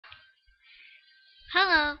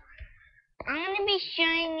Hello, I'm going to be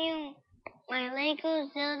showing you my Lego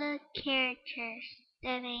Zelda characters that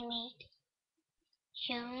I made.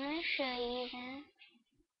 So I'm going to show you them.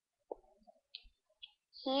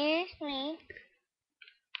 Here's Link,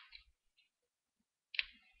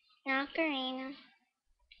 an ocarina,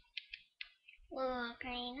 little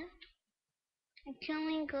ocarina, until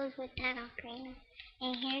Link goes with that ocarina.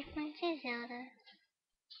 And here's Princess Zelda.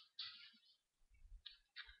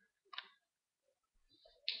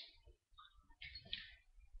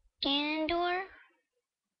 Ganondorf,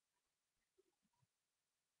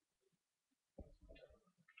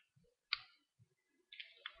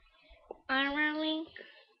 Armor Link,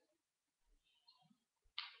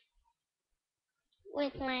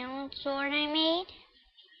 with my own sword I made,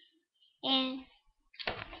 and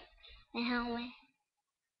the helmet.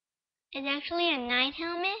 It's actually a knight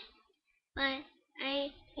helmet, but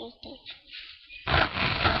I used it.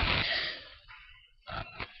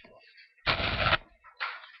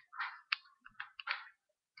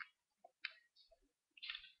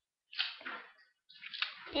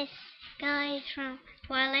 This guy is from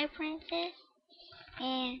Twilight Princess,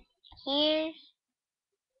 and here's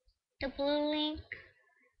the blue Link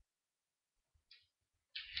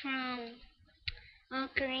from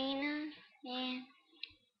Ocarina, and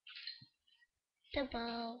the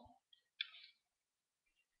bow,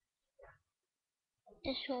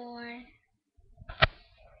 the sword.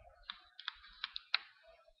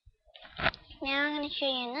 Now I'm going to show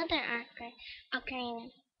you another ocarina,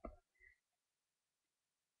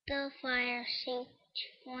 the fire shaped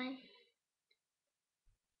one.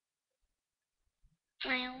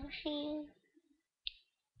 My own shield.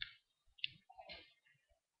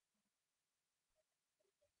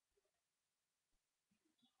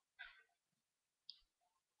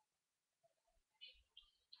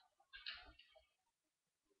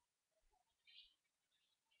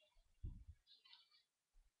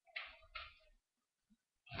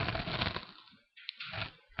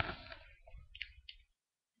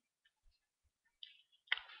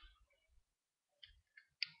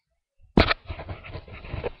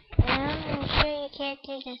 Now I'm going to show you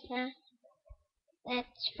characters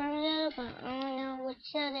that's from Zelda, but I don't know which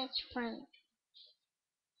Zelda it's from.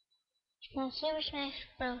 It's from Super Smash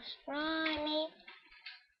Bros. Brawl I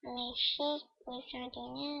made Sheik, which I do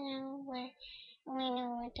now, where we know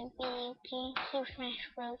what the video game Super Smash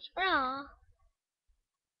Bros. Brawl.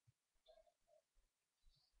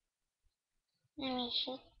 Let me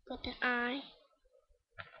Sheik with the eye.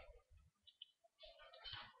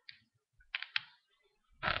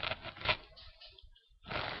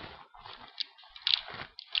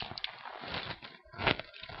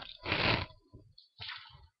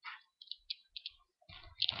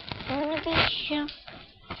 I'm going to be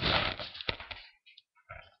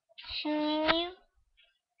showing you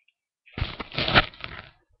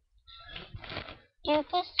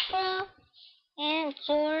Jupiter and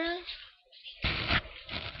Zora,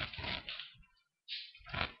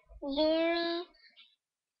 Zora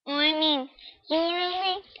Link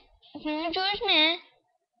from the George Math,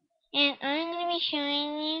 and I'm going to be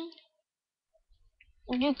showing you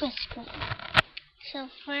Jupiter. So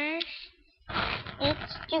first,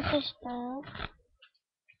 it's Jupiter.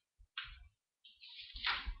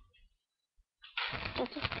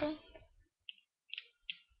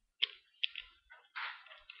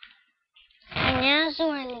 And now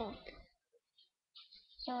Zora Link.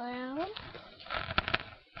 Zora.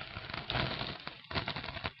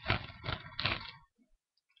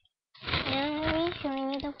 Now I'm going to be showing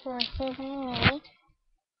you the forces I made.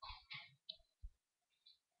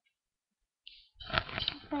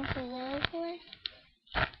 Princess Zelda's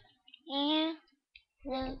and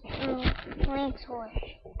the Link's horse.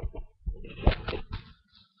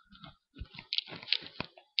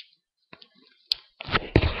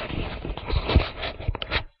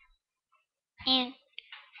 And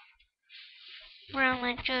from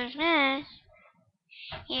the George Math,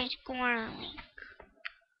 here's Goron Link.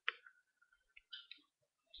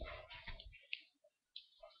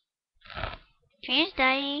 Here's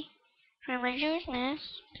Daddy from the George Math,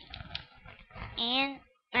 and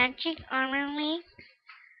Magic Armor Link,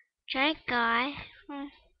 Giant Guy,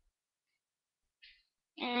 and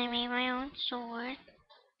I made my own sword.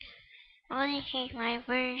 All this is my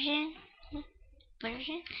version,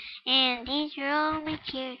 and these are all my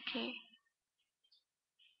characters.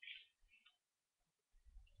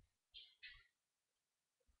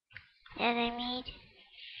 That I made.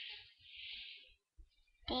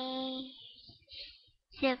 They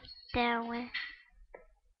zip down with.